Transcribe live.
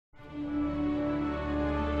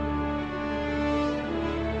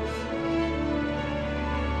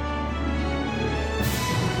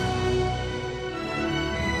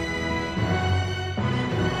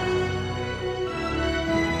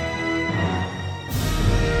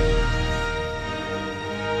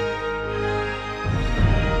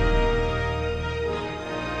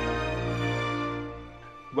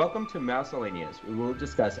welcome to Miscellaneous. We will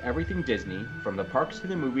discuss everything Disney, from the parks to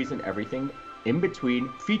the movies and everything in between,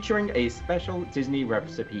 featuring a special Disney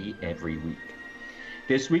recipe every week.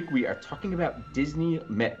 This week we are talking about Disney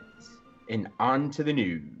myths, and on to the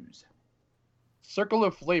news. Circle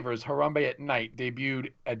of Flavors Harambe at Night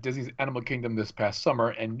debuted at Disney's Animal Kingdom this past summer,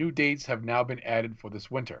 and new dates have now been added for this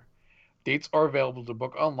winter. Dates are available to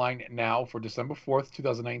book online now for December 4th,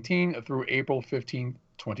 2019 through April 15th,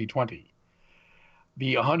 2020.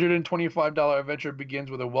 The $125 adventure begins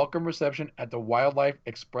with a welcome reception at the Wildlife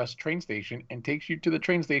Express train station and takes you to the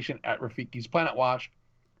train station at Rafiki's Planet Watch,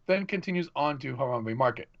 then continues on to Harambe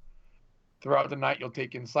Market. Throughout the night, you'll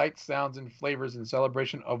take in sights, sounds, and flavors in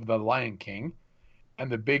celebration of the Lion King and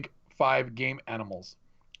the big five game animals: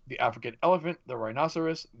 the African elephant, the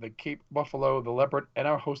rhinoceros, the Cape buffalo, the leopard, and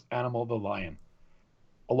our host animal, the lion.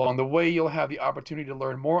 Along the way, you'll have the opportunity to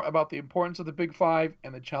learn more about the importance of the Big Five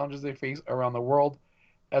and the challenges they face around the world,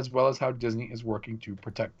 as well as how Disney is working to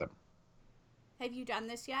protect them. Have you done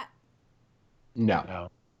this yet? No. No.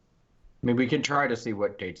 I mean, we can try to see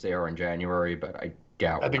what dates they are in January, but I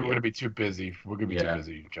doubt I think we'll we're going to be too busy. We're going to be too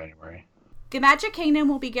busy in January. The Magic Kingdom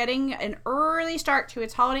will be getting an early start to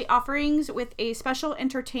its holiday offerings with a special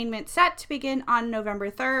entertainment set to begin on November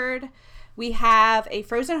 3rd. We have a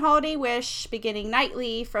Frozen Holiday Wish beginning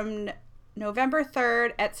nightly from November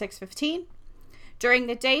 3rd at 6:15. During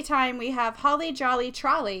the daytime, we have Holly Jolly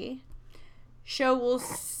Trolley. Show will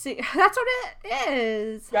see. That's what it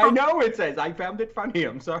is. I know it says. I found it funny.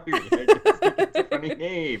 I'm sorry. I just think it's a funny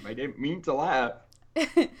name. I didn't mean to laugh.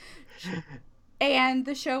 And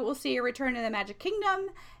the show will see a return to the Magic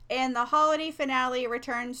Kingdom. And the holiday finale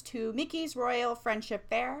returns to Mickey's Royal Friendship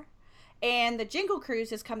Fair. And the Jingle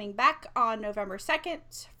Cruise is coming back on November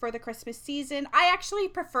 2nd for the Christmas season. I actually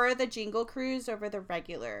prefer the Jingle Cruise over the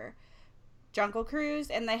regular Jungle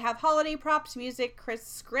Cruise. And they have holiday props, music,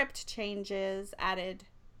 script changes added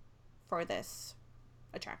for this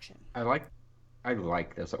attraction. I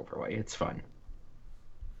like this overlay. It's fun.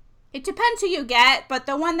 It depends who you get, but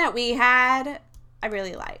the one that we had, I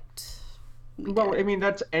really liked. I mean,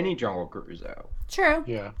 that's any Jungle Cruise, though. True.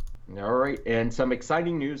 Yeah. All right, and some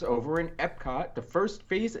exciting news over in Epcot. The first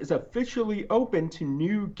phase is officially open to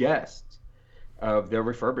new guests of their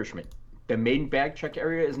refurbishment. The main bag check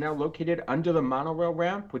area is now located under the monorail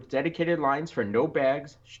ramp with dedicated lines for no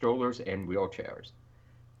bags, strollers, and wheelchairs.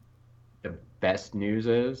 The best news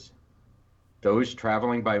is those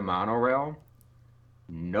traveling by monorail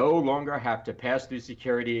no longer have to pass through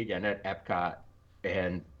security again at Epcot,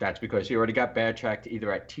 and that's because you already got bag checked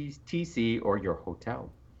either at TC or your hotel.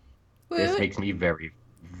 This makes me very,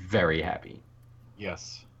 very happy.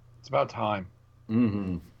 Yes. It's about time.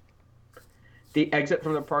 Mm-hmm. The exit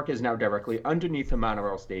from the park is now directly underneath the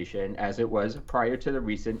monorail station, as it was prior to the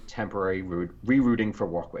recent temporary rerouting for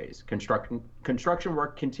walkways. Construction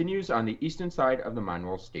work continues on the eastern side of the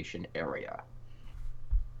monorail station area.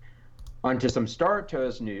 On to some Star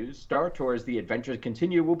Tours news. Star Tours The Adventures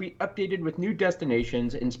Continue will be updated with new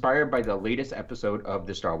destinations inspired by the latest episode of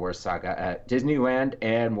the Star Wars saga at Disneyland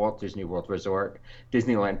and Walt Disney World Resort,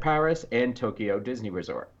 Disneyland Paris, and Tokyo Disney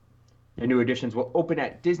Resort. The new additions will open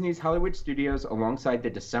at Disney's Hollywood Studios alongside the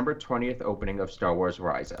December 20th opening of Star Wars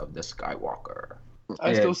Rise of the Skywalker.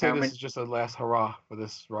 I still say this is just a last hurrah for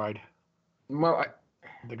this ride. Well,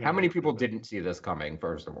 how many people didn't see this coming,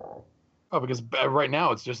 first of all? Oh, because right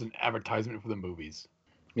now it's just an advertisement for the movies.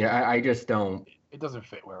 Yeah, I just don't. It doesn't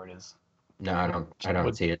fit where it is. No, I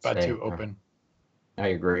don't see it. About too open. I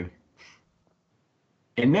agree.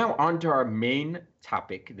 And now on to our main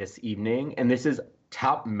topic this evening, and this is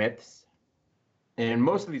top myths. And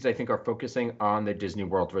most of these, I think, are focusing on the Disney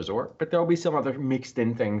World Resort, but there'll be some other mixed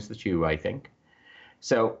in things too, I think.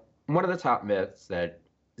 So one of the top myths that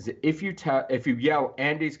is if you yell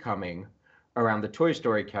 "Andy's coming" around the Toy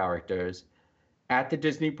Story characters at the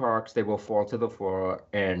Disney parks, they will fall to the floor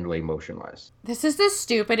and lay motionless. This is the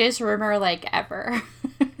stupidest rumor ever.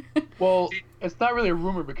 Well, it's not really a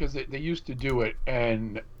rumor because they used to do it,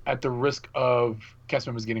 and at the risk of cast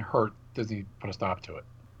members getting hurt, Disney put a stop to it.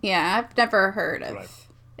 Yeah, I've never heard of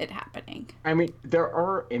it happening. I mean, there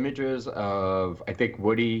are images of, I think,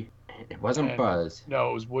 Woody. It wasn't Buzz. No,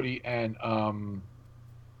 it was Woody and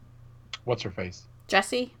what's her face?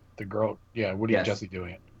 Jessie. The girl, yeah, Woody and Jessie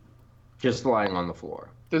doing it. Just lying on the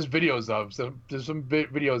floor. There's videos there's some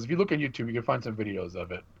videos. If you look on YouTube, you can find some videos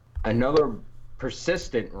of it. Another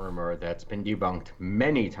persistent rumor that's been debunked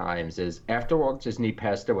many times is after Walt Disney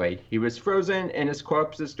passed away, he was frozen and his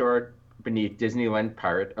corpse is stored beneath Disneyland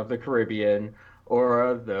Pirate of the Caribbean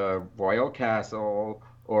or the Royal Castle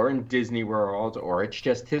or in Disney World, or it's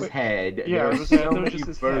just his head. yeah, There I are was gonna say, I so thought it was many just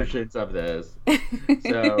his head. versions of this.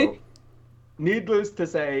 So, needless to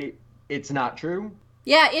say, it's not true.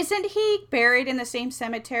 Yeah, isn't he buried in the same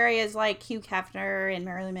cemetery as like Hugh Hefner and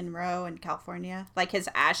Marilyn Monroe in California? Like his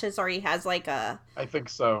ashes, or he has like a I think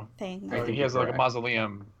so. thing. I think He has you're like a correct.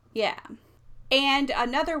 mausoleum. Yeah. And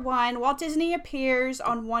another one, Walt Disney appears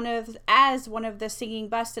on one of the singing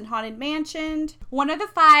busts in Haunted Mansion. One of the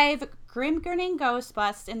 5 grim-grinning ghost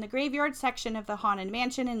busts in the graveyard section of the Haunted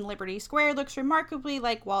Mansion in Liberty Square looks remarkably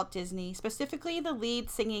like Walt Disney, specifically the lead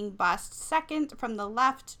singing bust second from the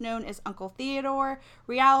left, known as Uncle Theodore.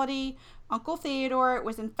 Reality, Uncle Theodore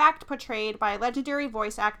was in fact portrayed by legendary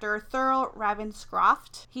voice actor Thurl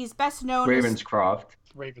Ravenscroft. He's best known as... Ravenscroft.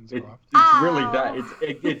 Ravenscroft. It's really Ow. that.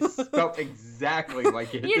 It's spelled exactly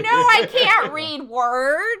like it. You know I can't read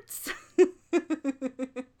words.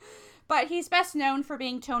 But he's best known for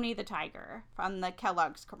being Tony the Tiger from the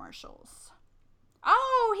Kellogg's commercials.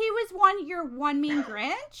 Oh, he was your one mean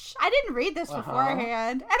Grinch? I didn't read this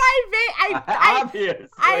beforehand. And Obviously.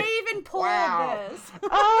 I even pulled Wow. this.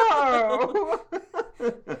 Oh.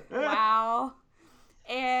 Wow.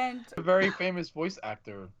 And A very famous voice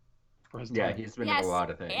actor for his Yeah, time. he's been yes, in a lot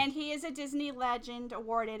of things. and he is a Disney legend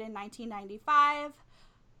awarded in 1995.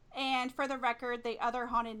 And for the record, the other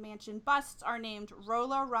Haunted Mansion busts are named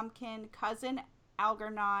Rolla Rumpkin, Cousin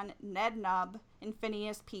Algernon, Ned Nub, and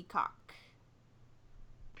Phineas Peacock.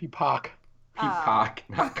 Peacock. Peacock,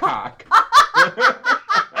 not cock.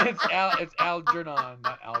 It's Algernon,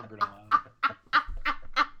 not Algernon.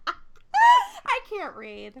 I can't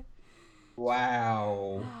read.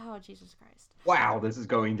 Wow. Oh, Jesus Christ. Wow, this is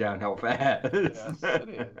going downhill fast. Yes, it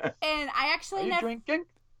is. And I Are actually you never... drinking?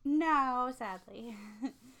 No, sadly.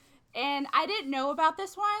 And I didn't know about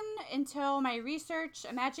this one until my research.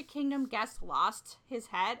 A Magic Kingdom guest lost his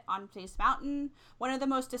head on Space Mountain. One of the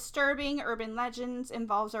most disturbing urban legends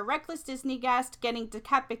involves a reckless Disney guest getting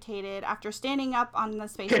decapitated after standing up on the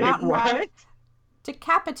Space Mountain what? ride.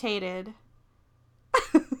 Decapitated.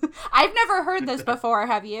 I've never heard this before,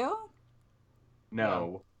 have you?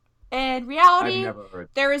 No, In I've reality, never heard.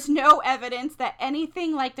 there is no evidence that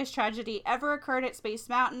anything like this tragedy ever occurred at Space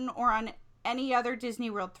Mountain or on any other Disney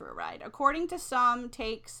World thrill ride. According to some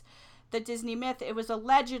takes, the Disney myth, it was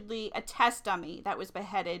allegedly a test dummy that was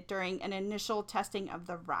beheaded during an initial testing of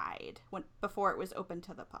the ride before it was open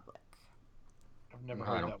to the public. I've never I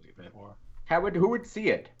heard don't that believe it. before. Who would see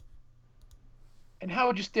it? And how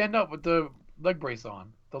would you stand up with the leg brace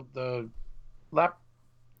on? The lap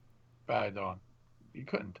pad on? You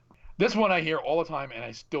couldn't. This one I hear all the time, and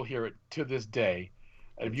I still hear it to this day.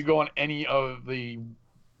 And if you go on any of the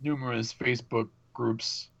numerous Facebook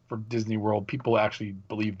groups for Disney World, people actually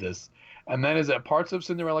believe this. And that is that parts of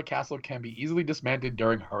Cinderella Castle can be easily dismantled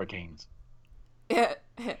during hurricanes.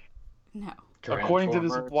 No. According to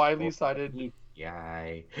this Transformers, widely cited-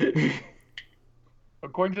 Yay.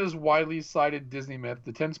 According to this widely cited Disney myth,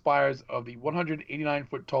 the 10 spires of the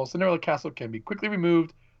 189-foot tall Cinderella Castle can be quickly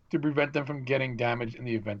removed to prevent them from getting damaged in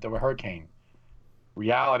the event of a hurricane.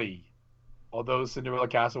 Reality. Although Cinderella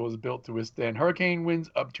Castle was built to withstand hurricane winds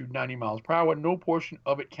up to 90 miles per hour, no portion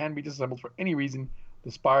of it can be disassembled for any reason.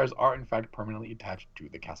 The spires are in fact permanently attached to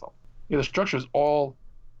the castle. Yeah, the structure is all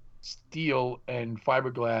steel and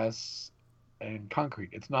fiberglass and concrete.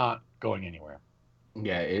 It's not going anywhere.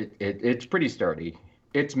 Yeah, it's pretty sturdy.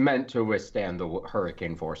 It's meant to withstand the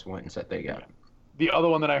hurricane force winds that they get. The other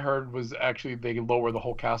one that I heard was actually they lower the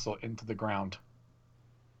whole castle into the ground.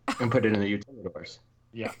 And put it in the utilidors.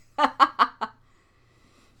 Yeah.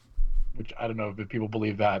 Which I don't know if people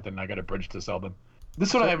believe that, then I got a bridge to sell them.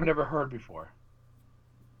 This one I have never heard before.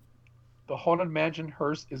 The Haunted Mansion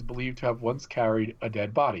hearse is believed to have once carried a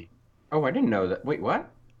dead body. Oh, I didn't know that. Wait, what?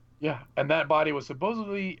 Yeah, and that body was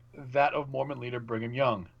supposedly that of Mormon leader Brigham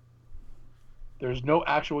Young. There's no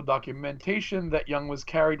actual documentation that Young was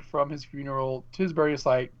carried from his funeral to his burial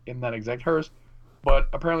site in that exact hearse, but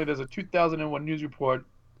apparently there's a 2001 news report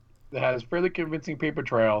that has fairly convincing paper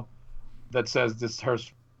trail that says this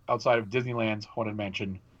hearse outside of Disneyland's Haunted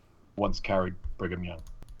Mansion once carried Brigham Young.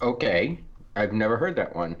 Okay, I've never heard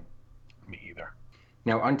that one. Me either.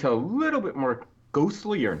 Now, onto a little bit more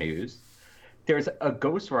ghostlier news. There's a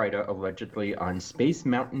ghost rider allegedly on Space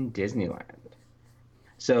Mountain Disneyland.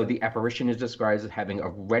 So the apparition is described as having a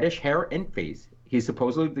reddish hair and face. He's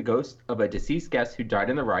supposedly the ghost of a deceased guest who died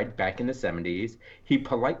in the ride back in the 70s. He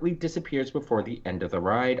politely disappears before the end of the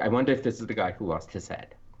ride. I wonder if this is the guy who lost his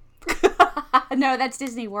head. No, that's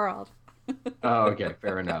Disney World. Oh, okay,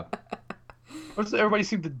 fair enough. Everybody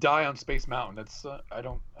seemed to die on Space Mountain. That's I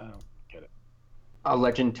don't get it. A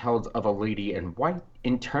legend tells of a lady in white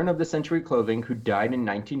in turn-of-the-century clothing who died in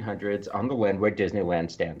 1900s on the land where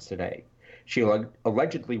Disneyland stands today. She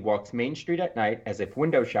allegedly walks Main Street at night as if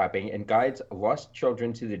window shopping and guides lost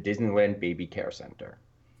children to the Disneyland Baby Care Center.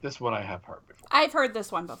 This one I have heard before. I've heard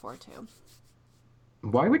this one before too.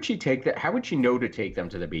 Why would she take that? How would she know to take them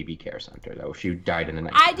to the Baby Care Center, though, if she died in the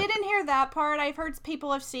 1900s? I didn't hear that part. I've heard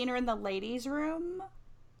people have seen her in the ladies' room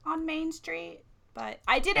on Main Street, but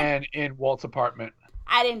I didn't. And in Walt's apartment.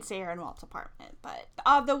 I didn't see her in Walt's apartment, but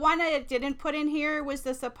the one I didn't put in here was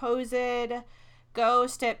the supposed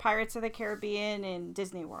ghost at Pirates of the Caribbean in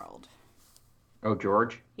Disney World. Oh,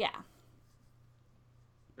 George? Yeah.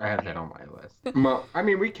 I have that on my list. Well, I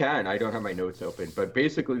mean, we can. I don't have my notes open, but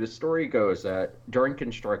basically the story goes that during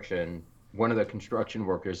construction, one of the construction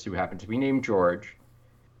workers who happened to be named George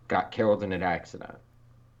got killed in an accident.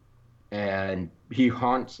 And he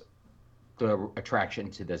haunts the attraction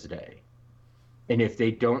to this day. And if they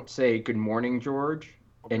don't say good morning, George,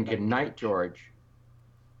 and good night, George,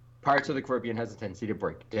 Pirates of the Caribbean has a tendency to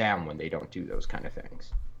break down when they don't do those kind of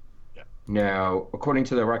things. Yeah. Now, according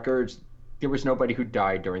to the records, there was nobody who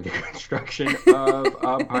died during the construction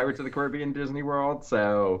of Pirates of the Caribbean Disney World.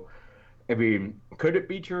 So, I mean, could it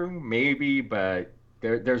be true? Maybe, but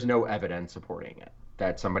there's no evidence supporting it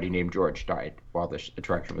that somebody named George died while this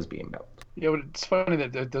attraction was being built. Yeah, but it's funny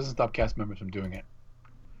that it doesn't stop cast members from doing it.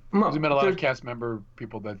 Well, We met a lot of cast member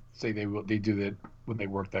people that say they do that when they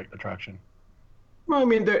work that attraction. Well, I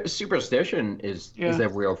mean, the superstition is a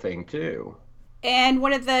real thing too. And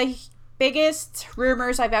one of the biggest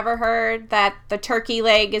rumors I've ever heard that the turkey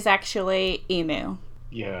leg is actually emu.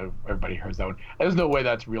 Yeah, everybody hears that one. There's no way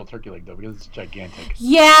that's real turkey leg though, because it's gigantic.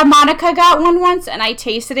 Yeah, Monica got one once, and I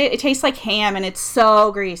tasted it. It tastes like ham, and it's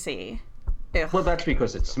so greasy. Ugh. Well, that's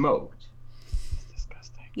because it's smoked. It's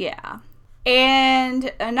disgusting. Yeah.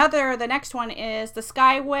 And the next one is the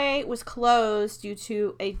Skyway was closed due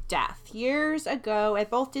to a death. Years ago at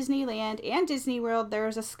both Disneyland and Disney World, there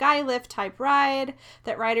was a Skylift type ride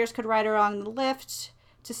that riders could ride along the lift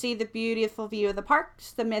to see the beautiful view of the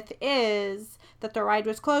parks. The myth is that the ride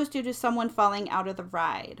was closed due to someone falling out of the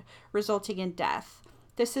ride, resulting in death.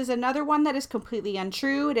 This is another one that is completely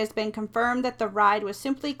untrue. It has been confirmed that the ride was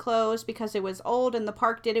simply closed because it was old and the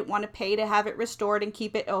park didn't want to pay to have it restored and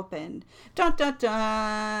keep it open. Dun dun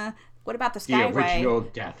dun. What about the Skyway? The original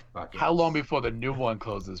death bucket. How long before the new one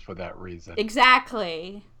closes for that reason?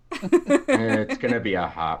 Exactly. It's going to be a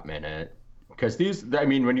hot minute. Because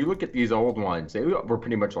when you look at these old ones, they were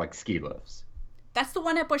pretty much like ski lifts. That's the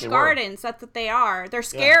one at Busch Gardens. That's what they are. They're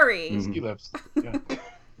scary. Yeah. Ski lifts. Yeah.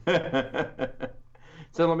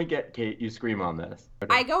 So let me get Kate, you scream on this.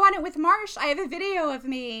 Okay. I go on it with Marsh. I have a video of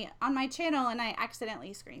me on my channel, and I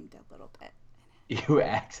accidentally screamed a little bit. You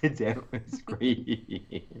accidentally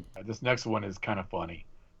screamed. This next one is kind of funny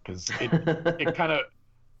because it kind of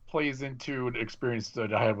plays into an experience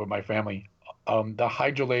that I had with my family. The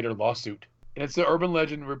Hydrolator lawsuit. And it's an urban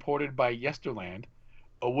legend reported by Yesterland.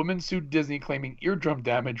 A woman sued Disney claiming eardrum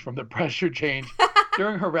damage from the pressure change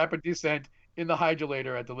during her rapid descent in the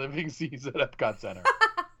Hydrolator at the Living Seas at Epcot Center.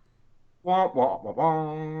 Wah, wah, wah,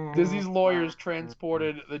 wah. Disney's lawyers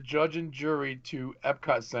transported the judge and jury to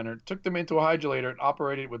Epcot Center, took them into a Hydrolator, and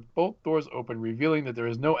operated with both doors open, revealing that there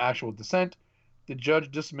is no actual descent. The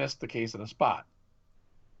judge dismissed the case on the spot.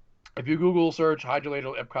 If you Google search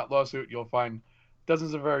Hydrolator Epcot lawsuit, you'll find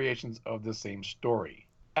dozens of variations of the same story.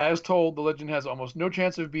 As told, the legend has almost no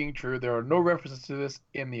chance of being true. There are no references to this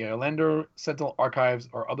in the Orlando Sentinel archives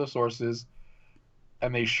or other sources,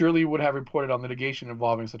 and they surely would have reported on litigation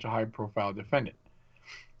involving such a high-profile defendant.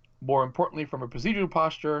 More importantly, from a procedural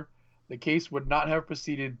posture, the case would not have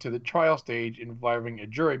proceeded to the trial stage involving a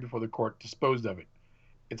jury before the court disposed of it.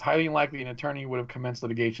 It's highly unlikely an attorney would have commenced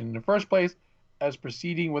litigation in the first place, as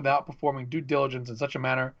proceeding without performing due diligence in such a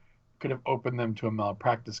manner could have opened them to a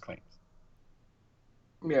malpractice claim.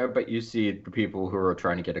 Yeah, but you see the people who are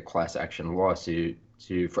trying to get a class action lawsuit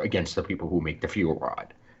against the people who make the fuel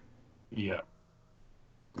rod. Yeah.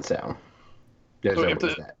 So, there's always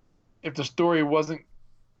that. If the story wasn't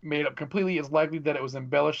made up completely, it's likely that it was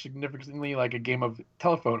embellished significantly like a game of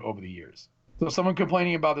telephone over the years. So someone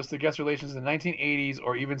complaining about this to guest relations in the 1980s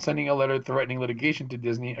or even sending a letter threatening litigation to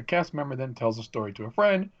Disney, a cast member then tells the story to a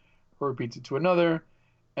friend who repeats it to another,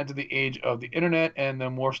 and to the age of the internet, and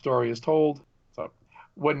then more story is told. So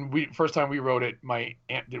when first time we wrote it, my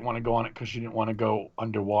aunt didn't want to go on it because she didn't want to go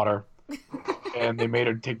underwater. And they made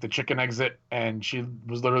her take the chicken exit, and she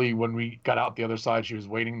was literally, when we got out the other side, she was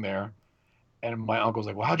waiting there. And my uncle's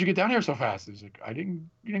like, "Well, how'd you get down here so fast?" He's like, you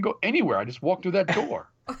didn't go anywhere. I just walked through that door."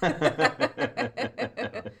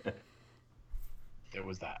 It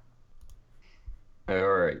was that. All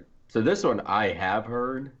right. So this one I have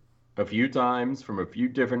heard a few times from a few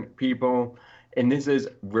different people, and this is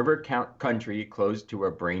River Country closed to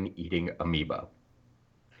a brain-eating amoeba.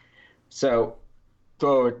 So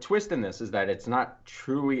the twist in this is that it's not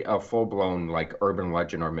truly a full-blown like urban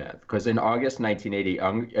legend or myth, because in August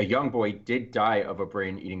 1980, a young boy did die of a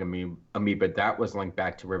brain-eating amoeba that was linked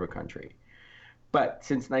back to River Country. But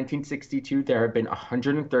since 1962, there have been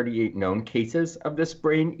 138 known cases of this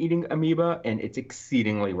brain-eating amoeba, and it's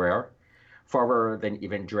exceedingly rare, far rarer than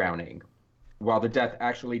even drowning. While the death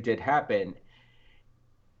actually did happen,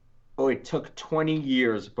 it took 20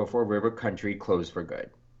 years before River Country closed for good.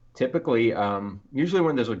 Typically, usually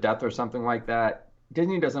when there's a death or something like that,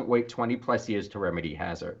 Disney doesn't wait 20 plus years to remedy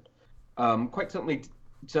hazard. Quite simply,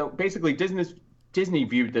 so basically, Disney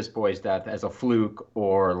viewed this boy's death as a fluke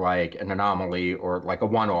or like an anomaly or like a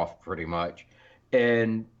one-off, pretty much.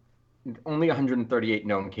 And only 138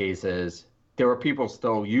 known cases. There were people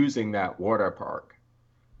still using that water park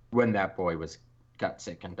when that boy was got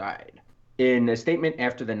sick and died. In a statement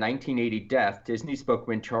after the 1980 death, Disney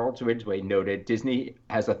spokesman Charles Ridgway noted Disney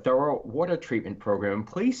has a thorough water treatment program in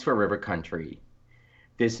place for River Country.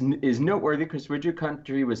 This is noteworthy because River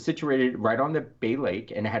Country was situated right on the Bay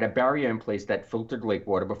Lake and had a barrier in place that filtered lake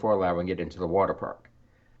water before allowing it into the water park.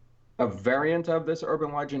 A variant of this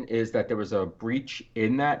urban legend is that there was a breach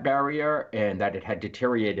in that barrier and that it had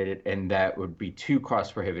deteriorated and that would be too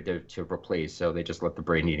cost prohibitive to replace, so they just let the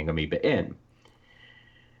brain-eating amoeba in.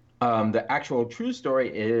 The actual true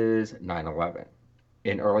story is 9/11.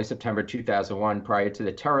 In early September 2001, prior to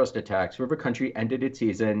the terrorist attacks, River Country ended its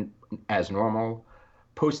season as normal.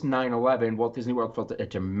 Post 9/11, Walt Disney World felt a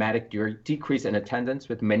dramatic decrease in attendance,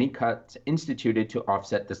 with many cuts instituted to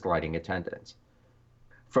offset the sliding attendance.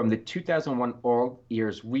 From the 2001 All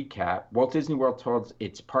Ears recap, Walt Disney World told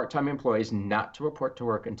its part-time employees not to report to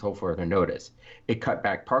work until further notice. It cut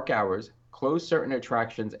back park hours, closed certain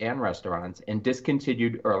attractions and restaurants, and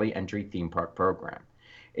discontinued early entry theme park program.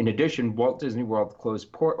 In addition, Walt Disney World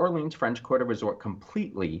closed Port Orleans French Quarter Resort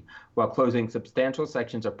completely, while closing substantial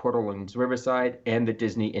sections of Port Orleans Riverside and the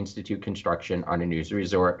Disney Institute construction on a new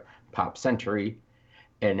resort, Pop Century,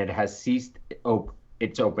 and it has ceased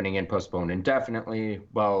its opening and postponed indefinitely.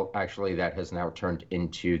 Well, actually, that has now turned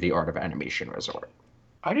into the Art of Animation Resort.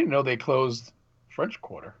 I didn't know they closed French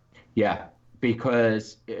Quarter. Yeah,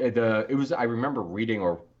 because I remember reading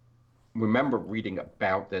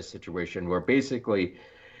about this situation where basically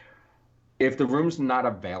if the room's not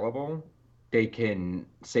available, they can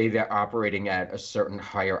say they're operating at a certain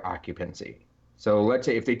higher occupancy. So let's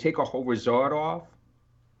say if they take a whole resort off,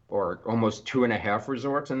 or almost 2.5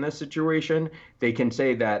 resorts in this situation, they can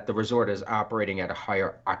say that the resort is operating at a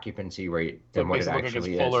higher occupancy rate than what it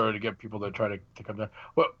actually is. Fuller to get people to try to come down.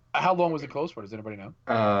 Well, how long was it closed for? Does anybody know?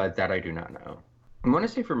 That I do not know. I want to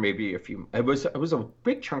say for maybe it was a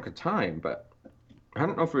big chunk of time, but I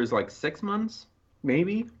don't know if it was like 6 months,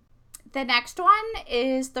 maybe. The next one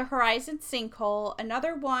is the Horizon Sinkhole.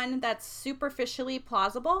 Another one that's superficially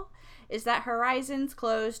plausible is that Horizons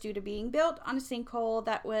closed due to being built on a sinkhole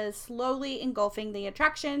that was slowly engulfing the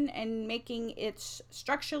attraction and making it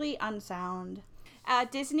structurally unsound.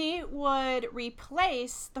 Disney would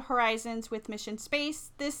replace the Horizons with Mission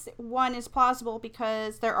Space. This one is plausible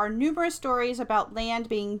because there are numerous stories about land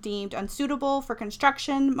being deemed unsuitable for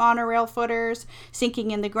construction, monorail footers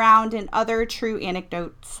sinking in the ground, and other true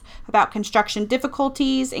anecdotes about construction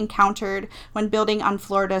difficulties encountered when building on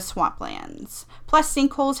Florida's swamplands. Plus,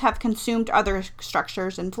 sinkholes have consumed other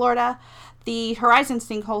structures in Florida. The Horizon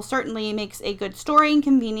sinkhole certainly makes a good story and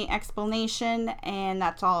convenient explanation, and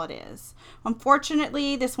that's all it is.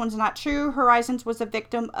 Unfortunately, this one's not true. Horizons was a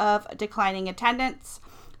victim of declining attendance,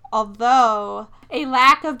 although a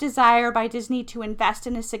lack of desire by Disney to invest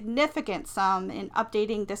in a significant sum in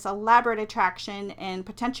updating this elaborate attraction and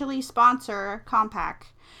potentially sponsor Compaq,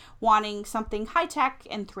 wanting something high-tech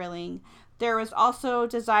and thrilling. There was also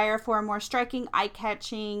desire for a more striking,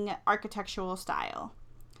 eye-catching architectural style.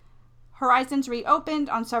 Horizons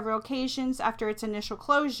reopened on several occasions after its initial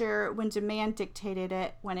closure when demand dictated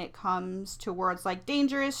it when it comes to words like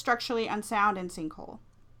dangerous, structurally unsound, and sinkhole.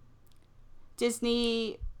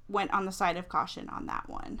 Disney went on the side of caution on that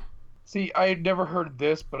one. See, I had never heard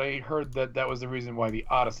this, but I heard that was the reason why the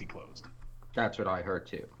Odyssey closed. That's what I heard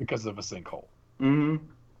too. Because of a sinkhole. Mm-hmm.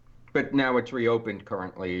 But now it's reopened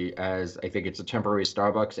currently as, I think it's a temporary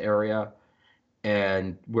Starbucks area,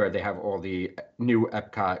 and where they have all the new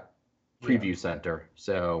Epcot preview center,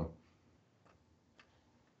 so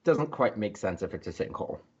it doesn't quite make sense if it's a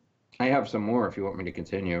sinkhole. I have some more if you want me to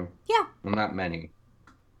continue. Yeah. Well, not many.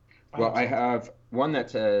 Well, I have one that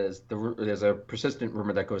says there's a persistent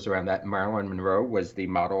rumor that goes around that Marilyn Monroe was the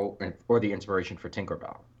model or the inspiration for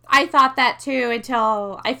Tinkerbell. I thought that too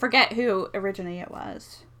until I forget who originally it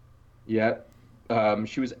was. Yeah.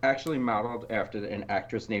 She was actually modeled after an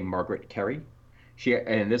actress named Margaret Kerry.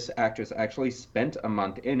 And this actress actually spent a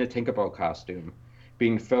month in a Tinkerbell costume,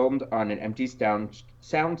 being filmed on an empty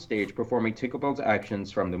soundstage performing Tinkerbell's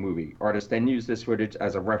actions from the movie. Artists then used this footage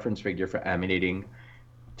as a reference figure for animating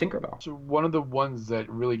Tinkerbell. So one of the ones that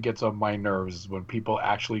really gets on my nerves is when people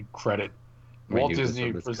actually credit Walt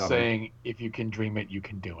Disney for saying, "If you can dream it, you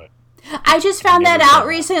can do it." I just found that out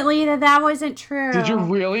recently that wasn't true. Did you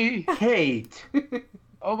really? Kate!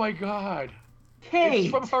 Oh my God. Kate! It's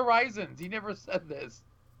from Horizons. He never said this.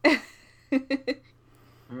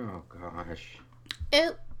 Oh gosh.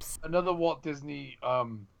 Oops. Another Walt Disney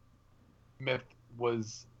myth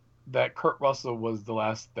was that Kurt Russell was the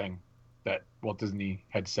last thing that Walt Disney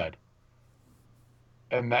had said.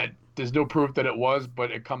 And that there's no proof that it was,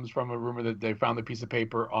 but it comes from a rumor that they found the piece of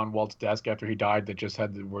paper on Walt's desk after he died that just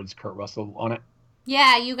had the words Kurt Russell on it.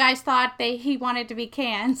 Yeah, you guys thought he wanted to be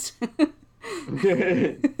canned.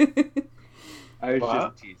 I was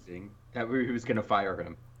just teasing that he was going to fire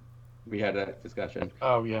him. We had a discussion.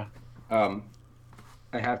 Oh yeah. I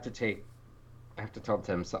have to tell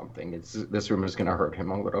Tim something. This rumor is going to hurt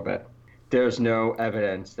him a little bit. There's no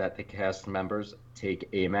evidence that the cast members take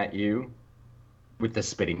aim at you with the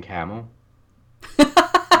spitting camel. Yes,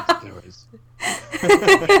 there is.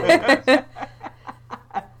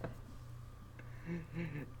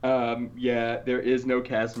 Yeah, there is no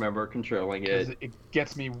cast member controlling it. It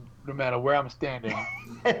gets me no matter where I'm standing.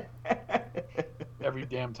 Every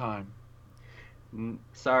damn time.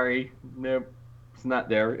 Sorry, nope, it's not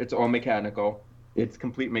there. It's all mechanical. It's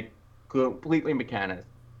completely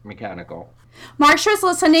mechanical. Marsh was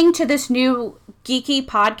listening to this new geeky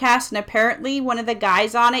podcast, and apparently one of the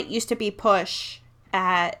guys on it used to be Push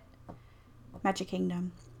at Magic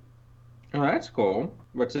Kingdom. Oh, that's cool.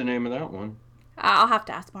 What's the name of that one? I'll have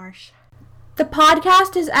to ask Marsh. The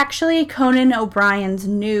podcast is actually Conan O'Brien's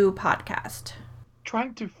new podcast.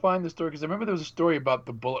 Trying to find the story, because I remember there was a story about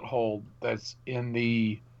the bullet hole that's in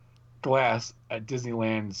the glass at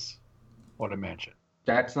Disneyland's Haunted Mansion.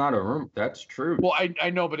 That's not a room. That's true. Well, I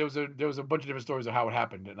know, but there was a bunch of different stories of how it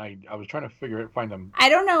happened, and I was trying to find them. I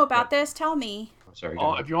don't know about this. Tell me. I'm sorry.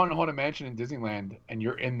 If you're on a Haunted Mansion in Disneyland and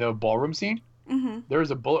you're in the ballroom scene, Mm-hmm. there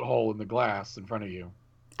is a bullet hole in the glass in front of you.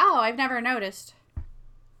 Oh, I've never noticed.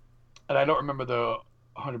 And I don't remember the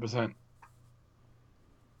 100%.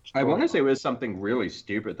 I want to say it was something really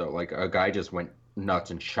stupid though. Like a guy just went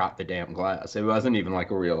nuts and shot the damn glass. It wasn't even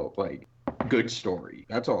like a real good story.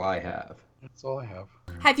 That's all I have. That's all I have.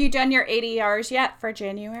 Have you done your ADRs yet for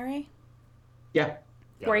January? Yeah.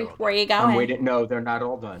 Where are you going? I'm waiting. No, they're not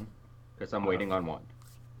all done because I'm waiting on one.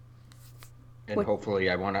 And hopefully,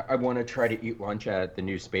 I wanna try to eat lunch at the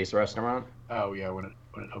new space restaurant. Oh yeah, when it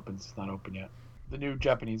opens, it's not open yet. The new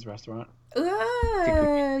Japanese restaurant. Ooh,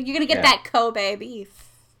 you're gonna get that Kobe beef.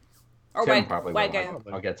 Or Tim probably will.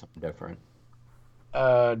 Wagyu. I'll get something different.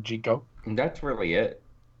 Jico. And that's really it.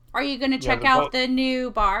 Are you gonna check out the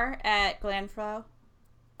new bar at Glenflow?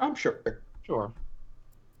 I'm sure. Sure.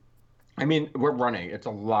 I mean, we're running. It's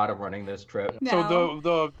a lot of running this trip. No.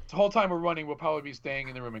 So the whole time we're running, we'll probably be staying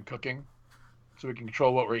in the room and cooking, so we can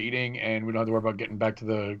control what we're eating, and we don't have to worry about getting back to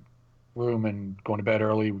the room and going to bed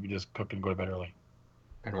early. We can just cook and go to bed early.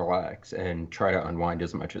 And relax and try to unwind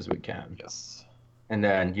as much as we can. Yes. And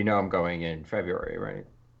then, I'm going in February, right?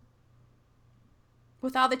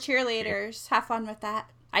 With all the cheerleaders. Have fun with that.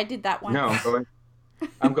 I did that once. No,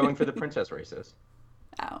 I'm going for the princess races.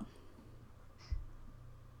 Oh.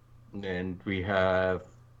 And we have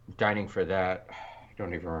dining for that. I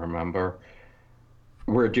don't even remember.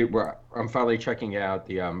 I'm finally checking out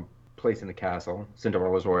the place in the castle,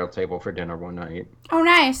 Cinderella's Royal Table, for dinner one night. Oh,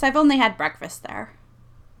 nice. I've only had breakfast there.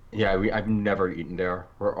 Yeah, I've never eaten there.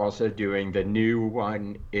 We're also doing the new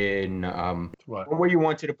one in where you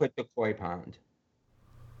wanted to put the koi pond.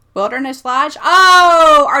 Wilderness Lodge?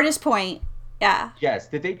 Oh, Artist Point. Yeah. Yes.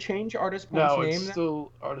 Did they change Artist Point's name? No, it's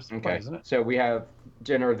still Artist Point, isn't it? So we have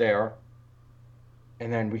dinner there,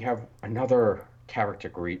 and then we have another character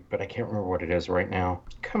greet, but I can't remember what it is right now.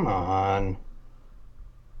 Come on.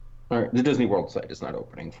 All right, the Disney World site is not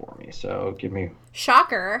opening for me, so give me...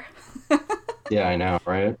 Shocker. Yeah, I know,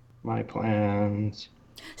 right? My plans.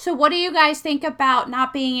 So what do you guys think about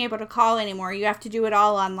not being able to call anymore? You have to do it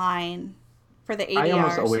all online for the ADRs. I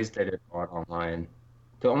almost always did it all online.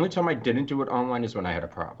 The only time I didn't do it online is when I had a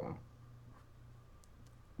problem.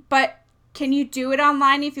 But can you do it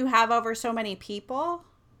online if you have over so many people?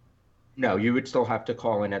 No, you would still have to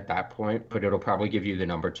call in at that point, but it'll probably give you the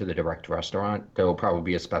number to the direct restaurant. There will probably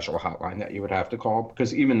be a special hotline that you would have to call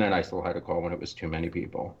because even then I still had to call when it was too many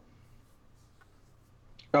people.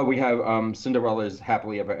 Oh, we have Cinderella's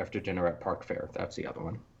Happily Ever After Dinner at Park Fair. That's the other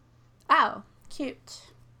one. Oh, cute.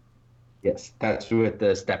 Yes, that's with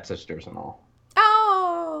the stepsisters and all.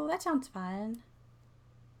 Oh, that sounds fun.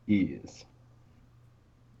 Yes.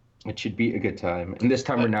 It should be a good time. And this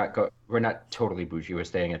time we're not totally bougie. We're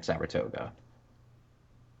staying at Saratoga.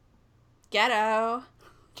 Ghetto.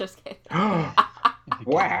 Just kidding.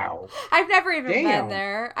 Wow. I've never even Damn. been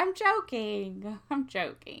there. I'm joking.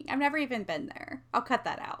 I've never even been there. I'll cut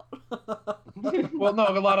that out. Well, no,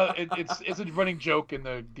 a lot of it's a running joke in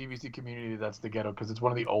the DVC community that's the ghetto because it's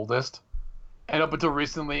one of the oldest, and up until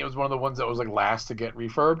recently, it was one of the ones that was like last to get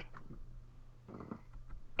refurbed.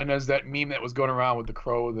 And there's that meme that was going around with the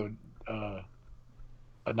crow with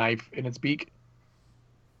a knife in its beak,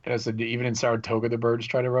 and it said even in Saratoga the birds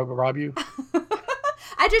try to rob you.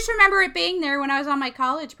 I just remember it being there when I was on my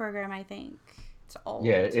college program, I think. It's old.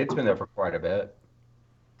 Yeah, it's been there for quite a bit.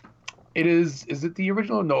 It is. Is it the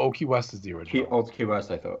original? No, Old Key West is the original. Old Key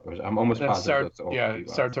West, I thought. I'm almost Then positive it's Old Key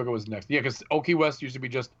West. Saratoga was next. Yeah, because Old Key West used to be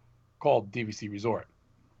just called DVC Resort.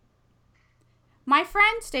 My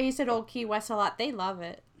friend stays at Old Key West a lot. They love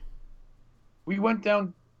it. We went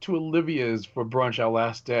down to Olivia's for brunch our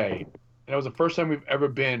last day, and it was the first time we've ever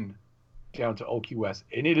been down to Old Key West,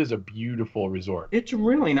 and it is a beautiful resort. It's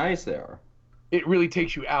really nice there. It really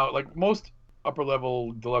takes you out. Like most upper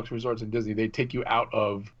level deluxe resorts in Disney, they take you out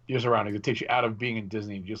of your surroundings. It takes you out of being in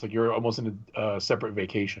Disney, just like you're almost in a separate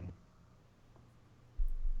vacation.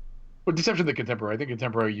 With the exception of the Contemporary, I think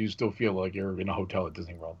Contemporary you still feel like you're in a hotel at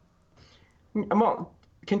Disney World. Well,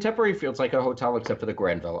 Contemporary feels like a hotel except for the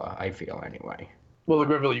Grand Villa, I feel anyway. Well, the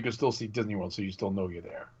Grand Villa, you can still see Disney World, so you still know you're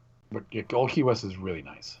there. But yeah, Old Key West is really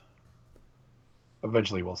nice.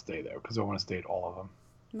 Eventually, we'll stay there because I want to stay at all of them.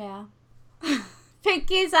 Yeah.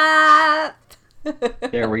 Pinkies up!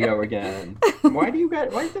 There we go again. Why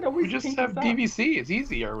is it always We just pinkies have up? DVC. It's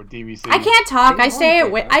easier with DVC. I can't talk. Hey,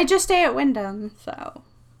 I just stay at Wyndham, so.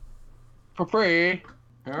 For free.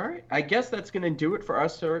 All right. I guess that's going to do it for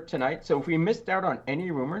us tonight. So if we missed out on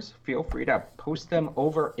any rumors, feel free to post them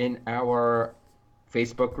over in our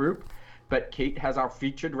Facebook group. But Kate has our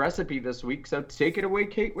featured recipe this week, so take it away,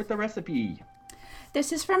 Kate, with the recipe.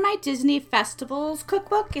 This is from my Disney Festivals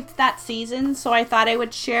cookbook. It's that season, so I thought I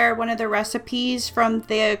would share one of the recipes from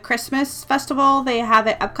the Christmas festival they have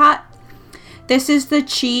at Epcot. This is the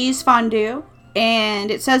cheese fondue, and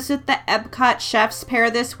it says that the Epcot chefs pair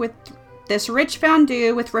this rich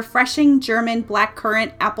fondue with refreshing German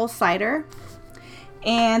blackcurrant apple cider.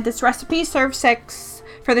 And this recipe serves 6.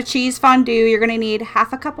 For the cheese fondue, you're going to need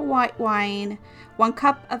half a cup of white wine, 1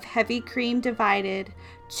 cup of heavy cream divided,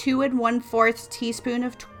 2 1/4 teaspoon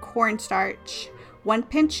of cornstarch, 1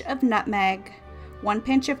 pinch of nutmeg, 1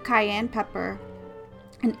 pinch of cayenne pepper,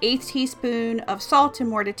 an 1/8 teaspoon of salt and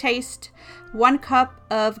more to taste, 1 cup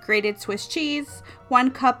of grated Swiss cheese,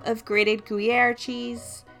 1 cup of grated Gruyere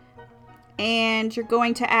cheese, and you're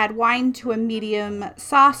going to add wine to a medium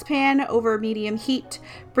saucepan over medium heat.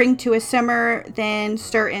 Bring to a simmer, then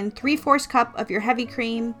stir in 3/4 cup of your heavy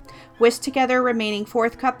cream. Whisk together remaining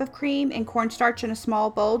 1/4 cup of cream and cornstarch in a small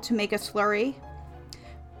bowl to make a slurry.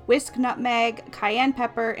 Whisk nutmeg, cayenne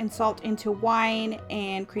pepper, and salt into wine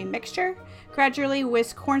and cream mixture. Gradually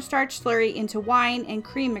whisk cornstarch slurry into wine and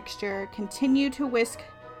cream mixture. Continue to whisk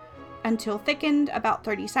until thickened, about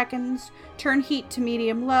 30 seconds. Turn heat to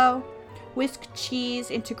medium-low. Whisk cheese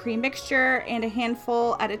into cream mixture and a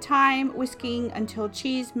handful at a time, whisking until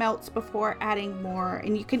cheese melts before adding more.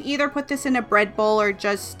 And you can either put this in a bread bowl or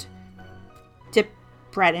just dip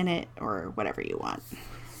bread in it or whatever you want.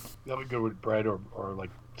 That would go with bread or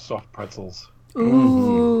like soft pretzels.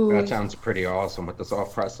 Ooh. That sounds pretty awesome with the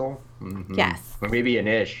soft pretzel. Mm-hmm. Yes. Or maybe an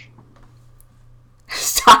ish.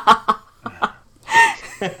 Stop.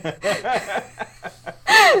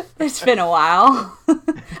 It's been a while.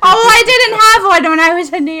 I didn't have one when I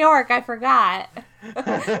was in New York. I forgot.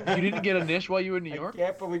 You didn't get a niche while you were in New York? I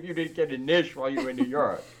can't believe you didn't get a niche while you were in New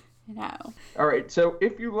York. No. All right, so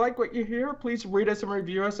if you like what you hear, please rate us and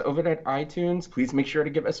review us over at iTunes. Please make sure to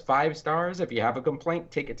give us 5 stars. If you have a complaint,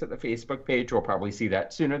 take it to the Facebook page. We'll probably see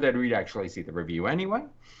that sooner than we'd actually see the review anyway.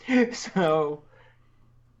 So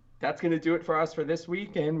that's going to do it for us for this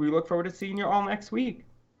week, and we look forward to seeing you all next week.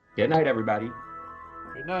 Good night, everybody.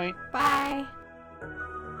 Good night. Bye.